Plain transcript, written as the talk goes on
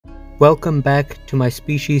Welcome back to my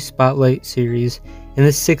Species Spotlight series. In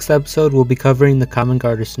this 6th episode, we'll be covering the common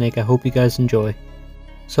garter snake. I hope you guys enjoy.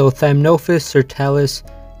 So Thamnophis sertalis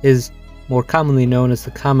is more commonly known as the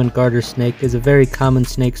common garter snake, is a very common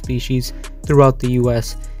snake species throughout the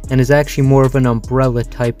US and is actually more of an umbrella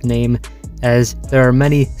type name, as there are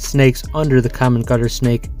many snakes under the common garter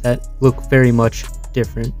snake that look very much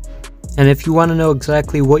different. And if you want to know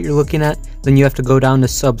exactly what you're looking at, then you have to go down to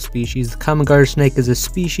subspecies. The common garter snake is a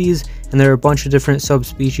species, and there are a bunch of different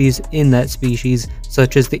subspecies in that species,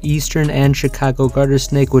 such as the eastern and Chicago garter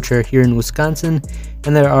snake, which are here in Wisconsin,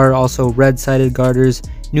 and there are also red-sided garters,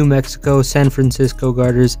 New Mexico, San Francisco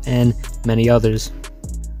garters, and many others.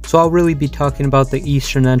 So I'll really be talking about the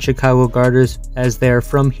eastern and Chicago garters, as they are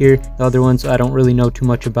from here. The other ones I don't really know too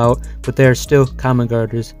much about, but they are still common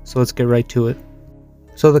garters, so let's get right to it.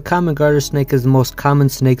 So the common garter snake is the most common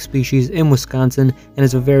snake species in Wisconsin and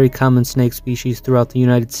is a very common snake species throughout the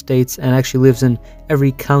United States and actually lives in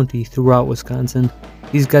every county throughout Wisconsin.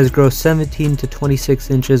 These guys grow 17 to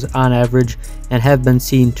 26 inches on average and have been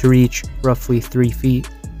seen to reach roughly 3 feet.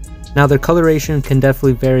 Now their coloration can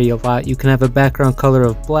definitely vary a lot. You can have a background color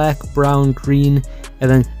of black, brown, green,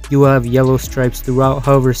 and then you will have yellow stripes throughout.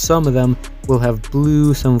 However, some of them will have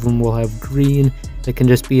blue, some of them will have green. They can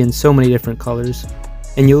just be in so many different colors.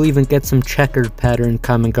 And you'll even get some checkered pattern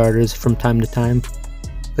common garters from time to time.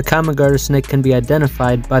 The common garter snake can be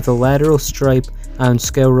identified by the lateral stripe on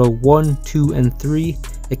scale row 1, 2, and 3.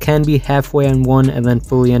 It can be halfway on 1 and then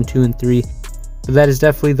fully on 2 and 3, but that is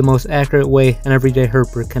definitely the most accurate way an everyday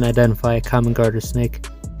herper can identify a common garter snake.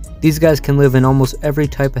 These guys can live in almost every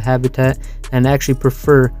type of habitat and actually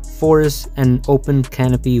prefer forests and open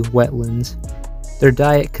canopy wetlands. Their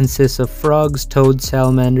diet consists of frogs, toads,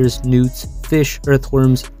 salamanders, newts, fish,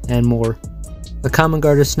 earthworms, and more. The common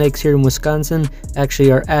garter snakes here in Wisconsin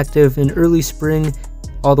actually are active in early spring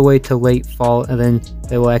all the way to late fall, and then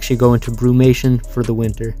they will actually go into brumation for the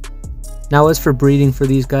winter. Now as for breeding for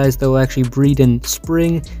these guys, they will actually breed in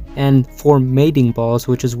spring and form mating balls,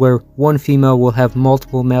 which is where one female will have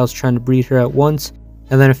multiple males trying to breed her at once,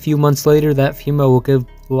 and then a few months later that female will give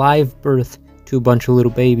live birth to a bunch of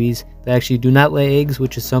little babies. They actually do not lay eggs,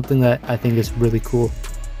 which is something that I think is really cool.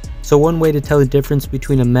 So one way to tell the difference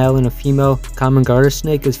between a male and a female common garter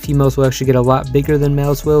snake is females will actually get a lot bigger than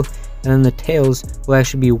males will, and then the tails will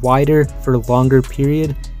actually be wider for a longer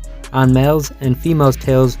period on males, and females'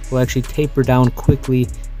 tails will actually taper down quickly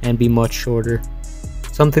and be much shorter.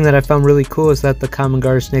 Something that I found really cool is that the common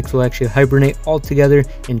garter snakes will actually hibernate all together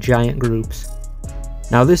in giant groups.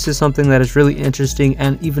 Now this is something that is really interesting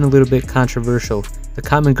and even a little bit controversial. The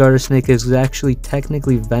common garter snake is actually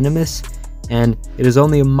technically venomous, and it is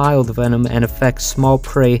only a mild venom and affects small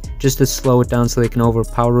prey just to slow it down so they can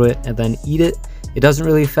overpower it and then eat it. It doesn't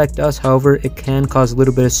really affect us, however it can cause a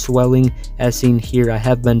little bit of swelling as seen here. I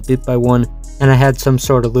have been bit by one and I had some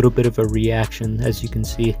sort of little bit of a reaction, as you can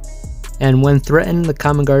see. And when threatened, the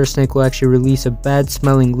common garter snake will actually release a bad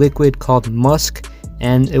smelling liquid called musk,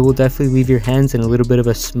 and it will definitely leave your hands in a little bit of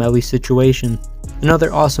a smelly situation.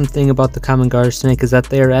 Another awesome thing about the common garter snake is that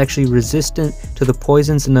they are actually resistant to the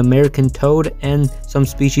poisons in the American toad and some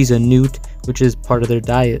species of newt, which is part of their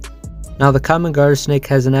diet. Now the common garter snake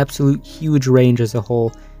has an absolute huge range as a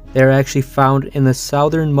whole. They are actually found in the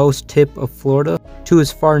southernmost tip of Florida to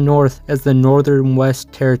as far north as the northern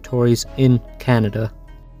west territories in Canada.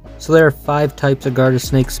 So there are 5 types of garter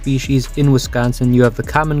snake species in Wisconsin. You have the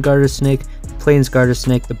common garter snake, the plains garter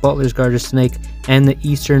snake, the Butler's garter snake, and the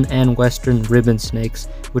eastern and western ribbon snakes,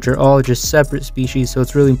 which are all just separate species, so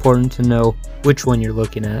it's really important to know which one you're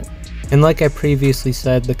looking at. And like I previously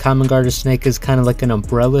said, the common garter snake is kind of like an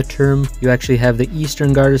umbrella term. You actually have the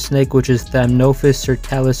eastern garter snake, which is Thamnophis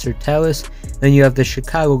sertalis. Then you have the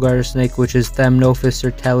Chicago garter snake, which is Thamnophis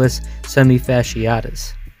sertalis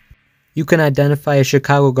semifasciatus. You can identify a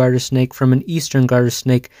Chicago garter snake from an eastern garter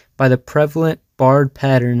snake by the prevalent barred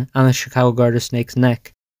pattern on the Chicago garter snake's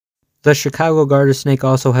neck. The Chicago garter snake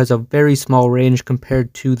also has a very small range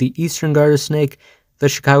compared to the eastern garter snake. The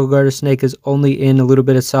Chicago garter snake is only in a little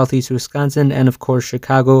bit of southeast Wisconsin and of course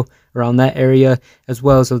Chicago, around that area, as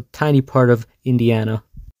well as a tiny part of Indiana.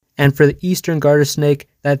 And for the eastern garter snake,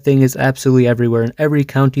 that thing is absolutely everywhere in every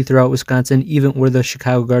county throughout Wisconsin, even where the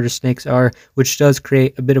Chicago garter snakes are, which does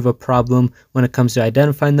create a bit of a problem when it comes to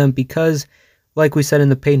identifying them because, like we said in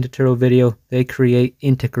the paint tutorial video, they create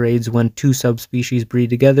integrades when 2 subspecies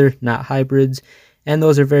breed together, not hybrids, and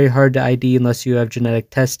those are very hard to ID unless you have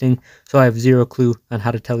genetic testing, so I have zero clue on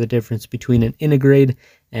how to tell the difference between an integrade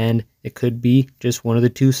and it could be just one of the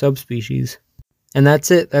 2 subspecies. And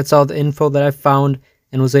that's it. That's all the info that I found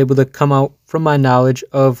and was able to come out from my knowledge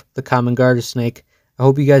of the common garter snake. I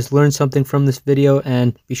hope you guys learned something from this video,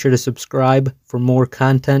 and be sure to subscribe for more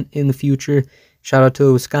content in the future. Shout out to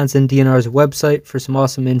the Wisconsin DNR's website for some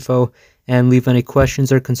awesome info, and leave any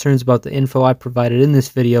questions or concerns about the info I provided in this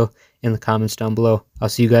video in the comments down below. I'll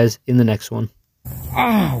see you guys in the next one.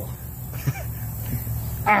 Ow!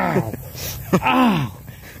 Ow! Ow!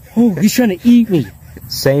 Oh, he's trying to eat me.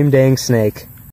 Same dang snake.